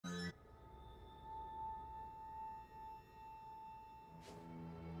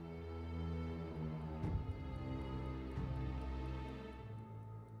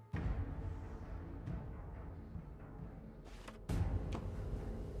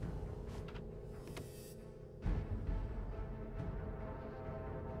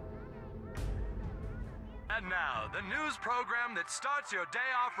And now, the news program that starts your day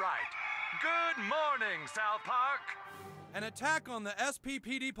off right. Good morning, South Park! An attack on the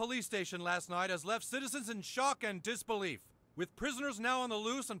SPPD police station last night has left citizens in shock and disbelief. With prisoners now on the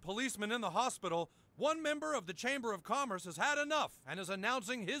loose and policemen in the hospital, one member of the Chamber of Commerce has had enough and is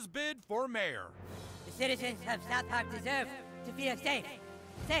announcing his bid for mayor. The citizens of South Park deserve to feel safe.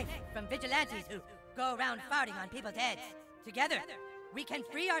 Safe from vigilantes who go around farting on people's heads. Together, we can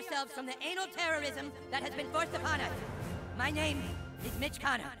free ourselves from the anal terrorism that has been forced upon us. My name is Mitch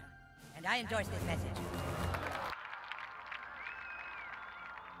Connor, and I endorse this message.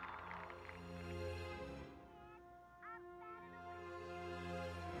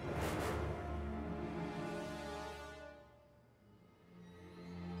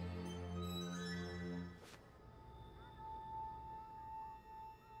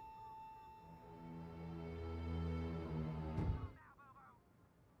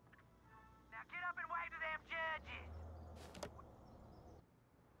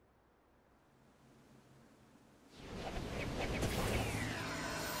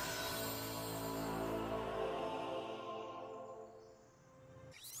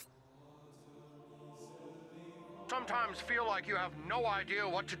 Sometimes feel like you have no idea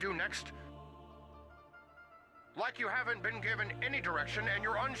what to do next? Like you haven't been given any direction and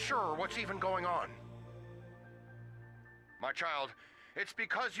you're unsure what's even going on? My child, it's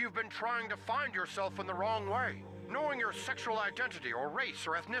because you've been trying to find yourself in the wrong way. Knowing your sexual identity or race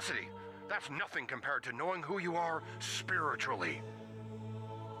or ethnicity, that's nothing compared to knowing who you are spiritually.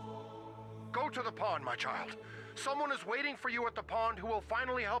 Go to the pond, my child. Someone is waiting for you at the pond who will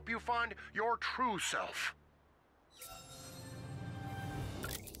finally help you find your true self.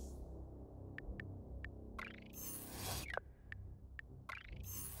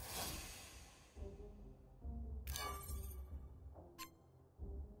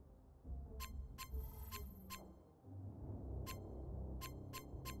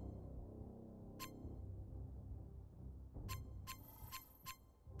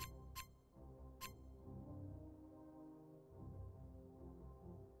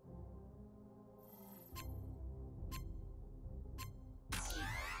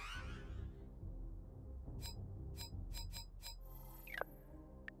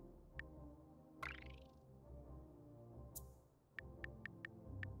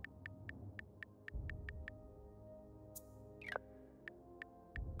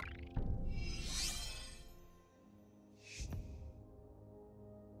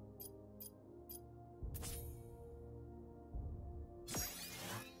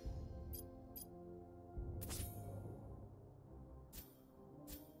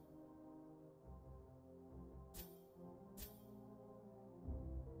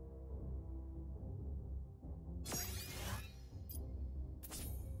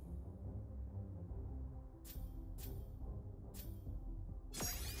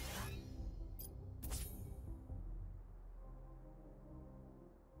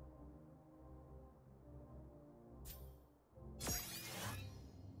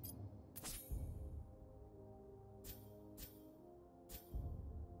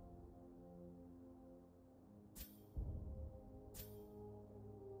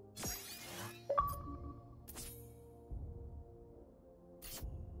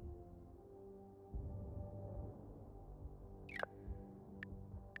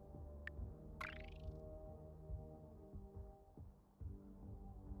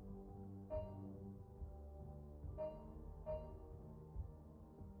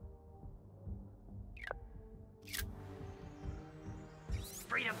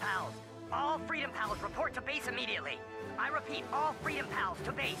 Freedom Pals! All Freedom Pals report to base immediately! I repeat, all Freedom Pals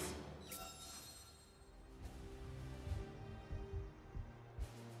to base!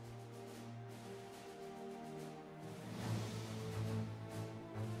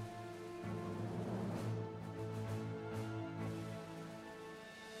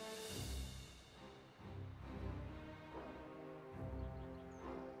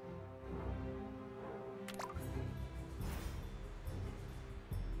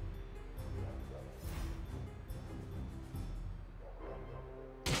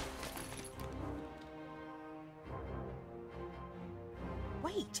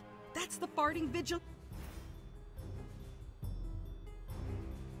 Wait, that's the farting vigil.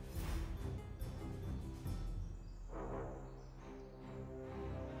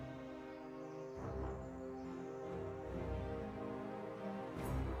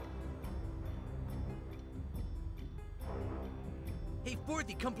 Hey,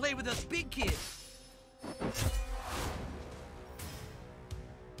 Forthy, come play with us big kids.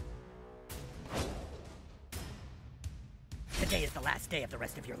 Today is the last day of the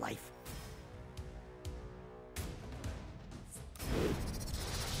rest of your life.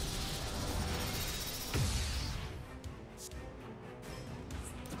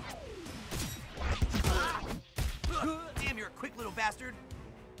 bastard!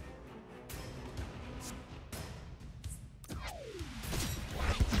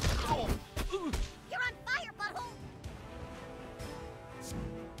 You're on fire, butthole!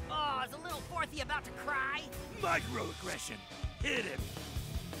 Oh, is a little fourthy about to cry? Microaggression! Hit him!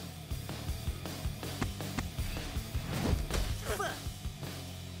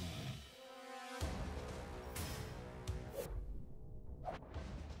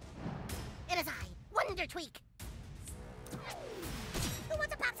 It is I, Wonder Tweak. Who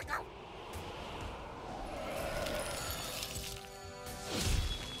wants a popsicle?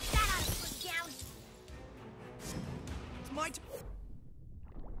 That ought to slow you down. It's my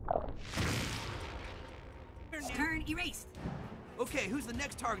Turn erased. Okay, who's the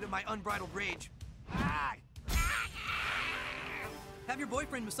next target of my unbridled rage? Have your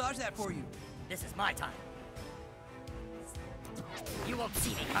boyfriend massage that for you. This is my time. You won't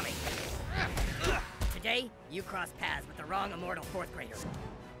see me coming. Today, you cross paths with the wrong immortal fourth grader.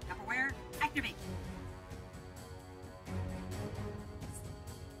 Tupperware, activate.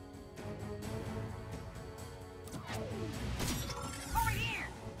 Over here!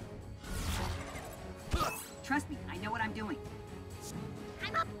 Trust me, I know what I'm doing.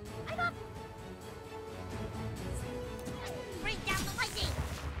 I'm up! I'm up! Bring down the lightning!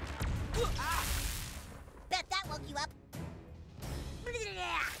 Bet that woke you up.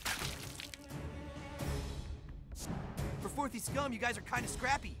 For fourthy scum, you guys are kind of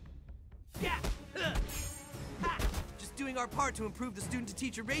scrappy. Yeah. Just doing our part to improve the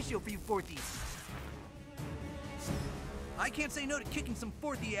student-to-teacher ratio for you fourthies. I can't say no to kicking some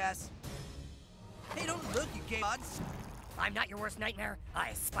fourthy ass. Hey, don't look, you gay mods. I'm not your worst nightmare. I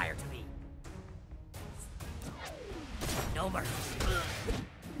aspire to be. No mercy.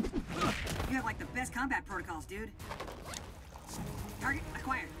 You have like the best combat protocols, dude. Target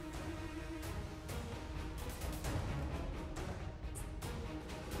acquired.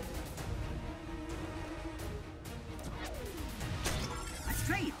 Let's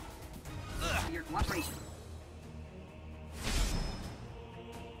trade for your cooperation.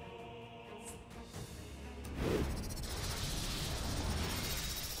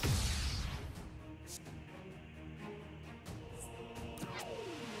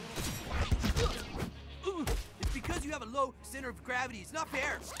 It's because you have a low center of gravity. It's not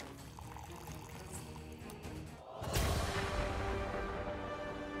fair.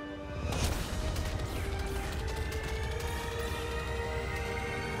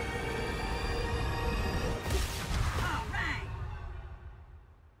 All right.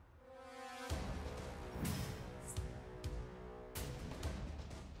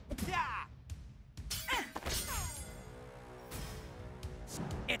 Yeah.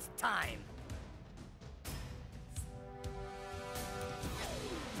 It's time.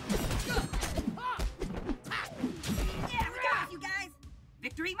 Yeah, we got it, you guys.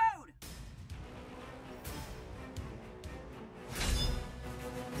 Victory mode.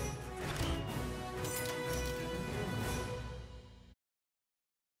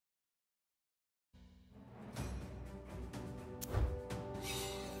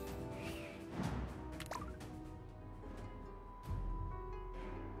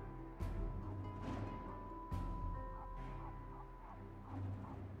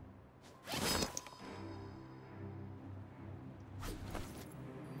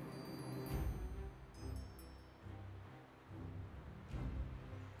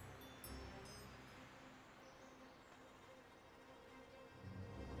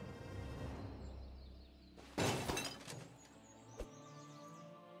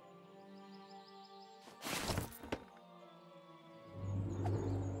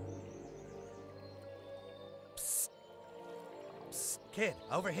 Kid,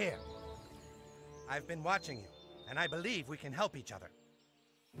 over here. I've been watching you, and I believe we can help each other.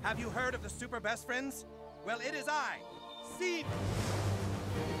 Have you heard of the Super Best Friends? Well, it is I, Steve.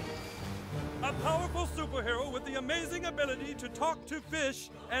 A powerful superhero with the amazing ability to talk to fish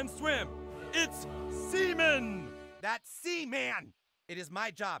and swim. It's Seaman! That's Sea-Man! It is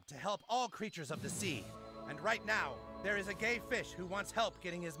my job to help all creatures of the sea. And right now, there is a gay fish who wants help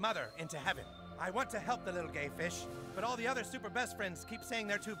getting his mother into heaven. I want to help the little gay fish, but all the other Super Best Friends keep saying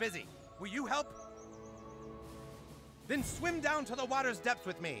they're too busy. Will you help? Then swim down to the water's depth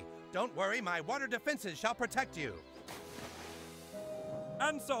with me. Don't worry, my water defenses shall protect you.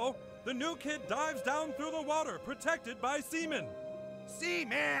 And so, the new kid dives down through the water, protected by Seaman.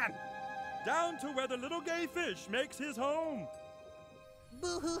 Sea-Man! Down to where the little gay fish makes his home.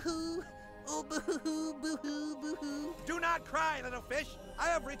 Boo-hoo-hoo! Oh, boo-hoo-hoo, boo-hoo, boo-hoo. Do not cry, little fish. I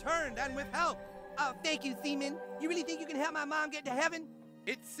have returned and with help. Oh, thank you, Seaman. You really think you can help my mom get to heaven?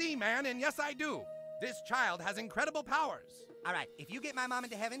 It's Sea-Man, and yes, I do. This child has incredible powers. All right, if you get my mom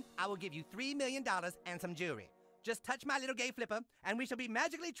into heaven, I will give you $3 million and some jewelry. Just touch my little gay flipper, and we shall be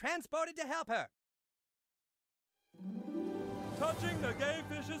magically transported to help her. Touching the gay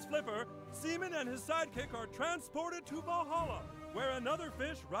fish's flipper, Seaman and his sidekick are transported to Valhalla, where another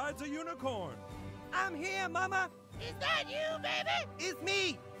fish rides a unicorn. I'm here, Mama. Is that you, baby? It's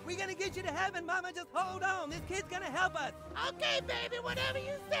me. We're gonna get you to heaven, Mama. Just hold on. This kid's gonna help us. Okay, baby, whatever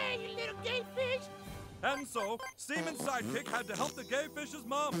you say, you little gay fish. And so, Seaman's sidekick had to help the gay fish's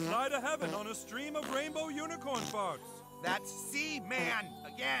mom fly to heaven on a stream of rainbow unicorn farts. That's Seaman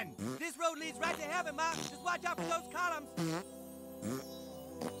again. This road leads right to heaven, Ma. Just watch out for those columns.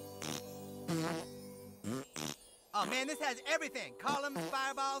 Oh, man, this has everything. Columns,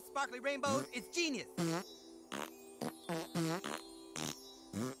 fireballs, sparkly rainbows. It's genius.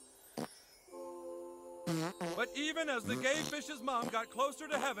 But even as the gay fish's mom got closer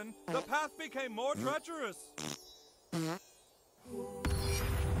to heaven, the path became more treacherous. No,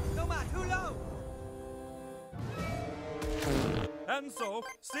 Ma, too low. And so,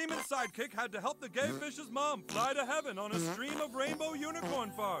 Seaman's sidekick had to help the gay fish's mom fly to heaven on a stream of rainbow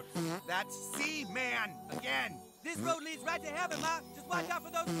unicorn farts. That's Seaman again. This road leads right to heaven, Ma. Just watch out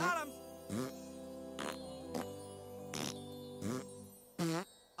for those columns.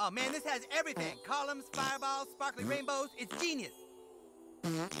 Oh, man, this has everything. Columns, fireballs, sparkly rainbows. It's genius.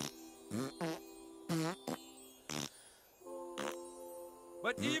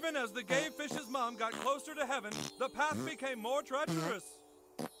 But even as the gay fish's mom got closer to heaven, the path became more treacherous.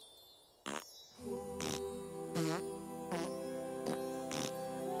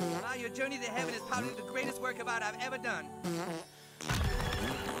 Now your journey to heaven is probably the greatest work of art I've ever done.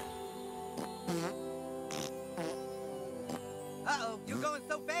 Uh-oh, you're going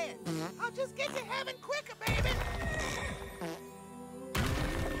so fast. I'll just get to heaven quicker, baby.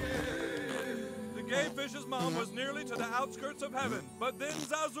 The gay fish's mom was nearly to the outskirts of heaven, but then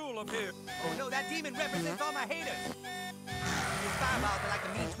Zazul appeared. Oh no, that demon represents all my haters. These fireballs are like the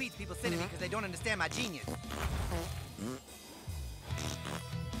mean tweets people send to me because they don't understand my genius.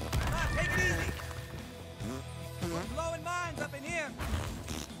 Come on, take it easy. We're blowing minds up in here.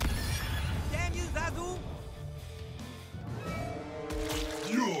 Damn you, Zazul.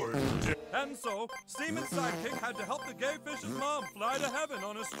 And so, Seaman's sidekick had to help the gay fish's mom fly to heaven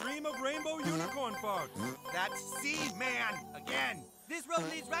on a stream of rainbow unicorn farts. That's Seaman again. This road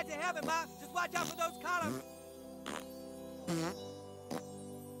leads right to heaven, Ma. Just watch out for those columns.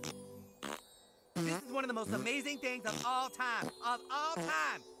 This is one of the most amazing things of all time. Of all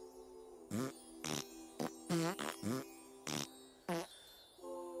time.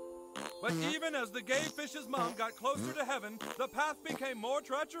 But even as the gay fish's mom got closer to heaven, the path became more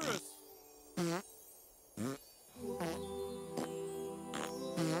treacherous.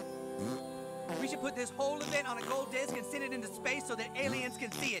 We should put this whole event on a gold disc and send it into space so that aliens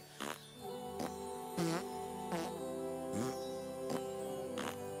can see it.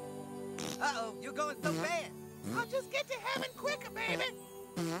 Uh-oh, you're going so fast. I'll just get to heaven quicker, baby.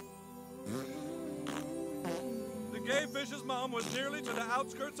 The gay fish's mom was nearly to the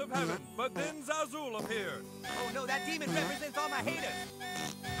outskirts of heaven, but then Zazul appeared. Oh no, that demon represents all my haters.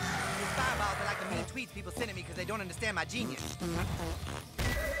 These fireballs are like the mean tweets people send to me because they don't understand my genius.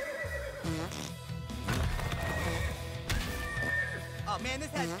 Oh man, this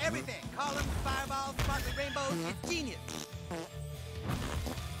has everything. Columns, fireballs, sparkly rainbows. It's genius.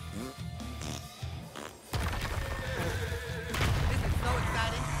 This is so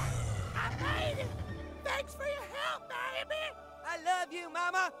exciting. I made it. Thanks for your help, baby. I love you,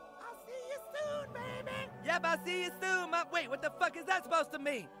 Mama. I'll see you soon, baby. Yep, I'll see you soon, Mom. Wait, what the fuck is that supposed to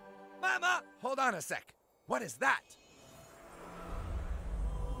mean? Mama! Hold on a sec. What is that?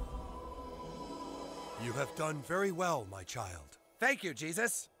 You have done very well, my child. Thank you,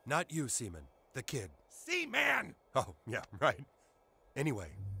 Jesus. Not you, Seaman. The kid. Seaman! Oh, yeah, right.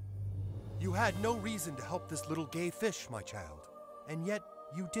 Anyway, you had no reason to help this little gay fish, my child. And yet,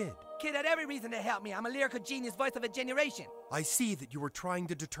 you did. Kid had every reason to help me. I'm a lyrical genius, voice of a generation. I see that you were trying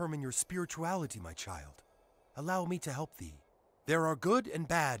to determine your spirituality, my child. Allow me to help thee. There are good and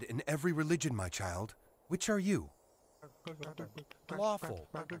bad in every religion, my child. Which are you? Lawful.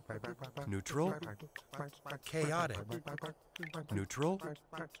 Neutral. Chaotic. Neutral.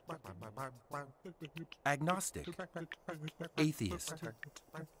 Agnostic. Atheist.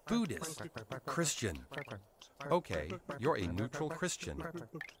 Buddhist. Christian. Okay, you're a neutral Christian.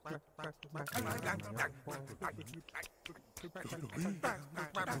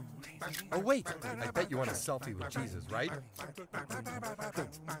 Oh, wait! I bet you want a selfie with Jesus, right?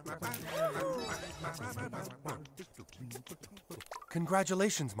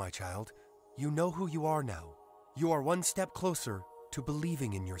 Congratulations, my child. You know who you are now. You are one step closer to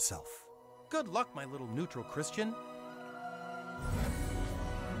believing in yourself. Good luck, my little neutral Christian.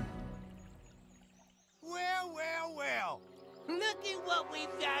 Well, well, well. Look at what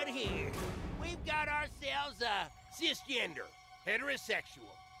we've got here. We've got ourselves a cisgender,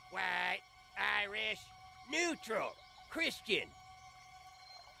 heterosexual, white, Irish, neutral, Christian.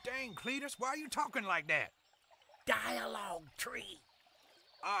 Dang, Cletus, why are you talking like that? Dialogue tree.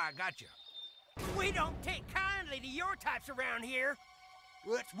 Oh, I got you. We don't take kindly to your types around here.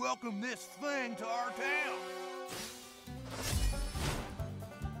 Let's welcome this thing to our town.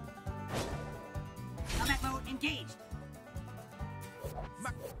 Combat mode engaged.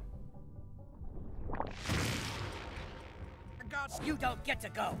 You don't get to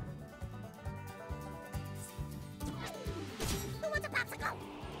go. Who wants a popsicle?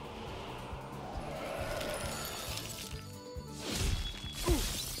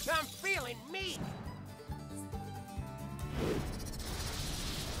 Ooh, I'm feeling meat.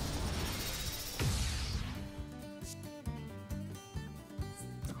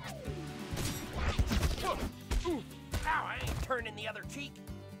 Ooh, ow, I ain't turning the other cheek.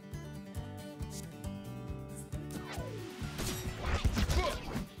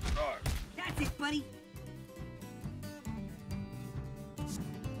 That's it, buddy.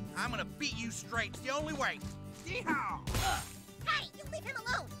 I'm gonna beat you straight. It's the only way. Yeehaw! Hey, you leave him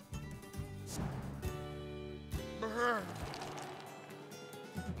alone.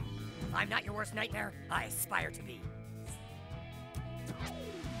 I'm not your worst nightmare. I aspire to be.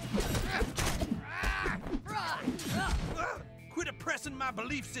 Quit oppressing my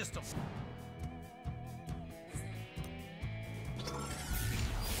belief system.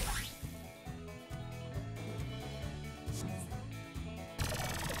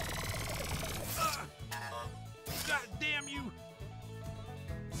 God damn you!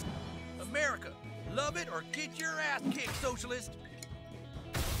 America, love it or get your ass kicked, socialist!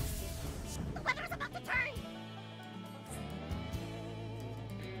 The weather is about to turn.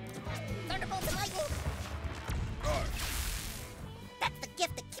 Thunderbolts and lightning. That's the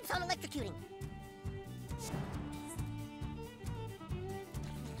gift that keeps on electrocuting.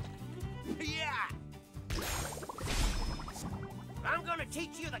 Yeah! I'm gonna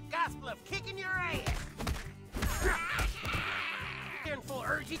teach you the gospel of kicking your ass! Full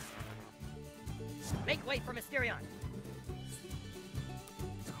urges. Make way for Mysterion.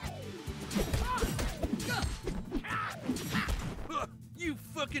 You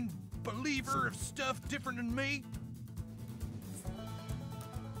fucking believer of stuff different than me?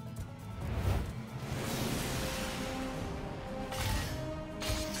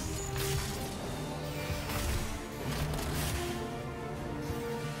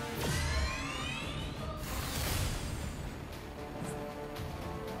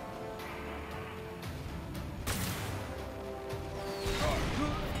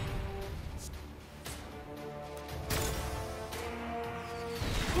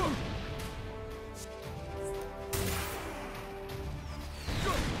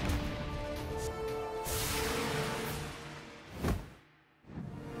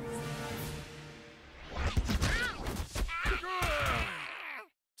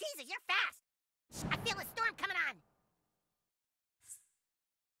 Jesus, you're fast. I feel a storm coming on.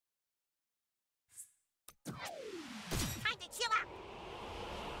 Time to chill out.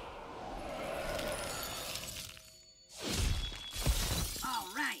 All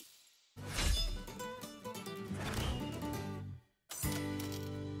right.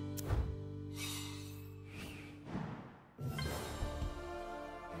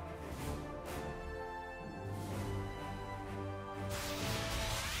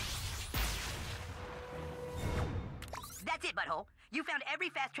 That's it, butthole. You found every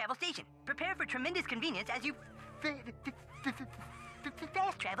fast travel station. Prepare for tremendous convenience as you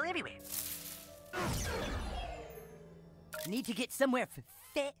fast travel everywhere. Need to get somewhere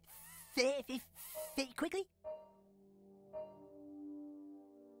quickly?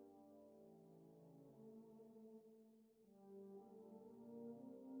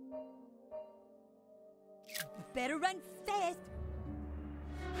 Better run fast.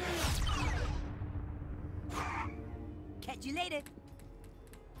 Catch you later.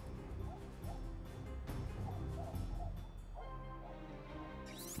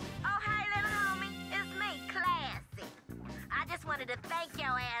 Oh, hey, little homie. It's me, Classy. I just wanted to thank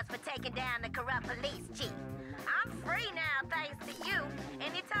your ass for taking down the corrupt police chief. I'm free now thanks to you.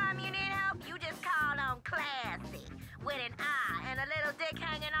 Anytime you need help,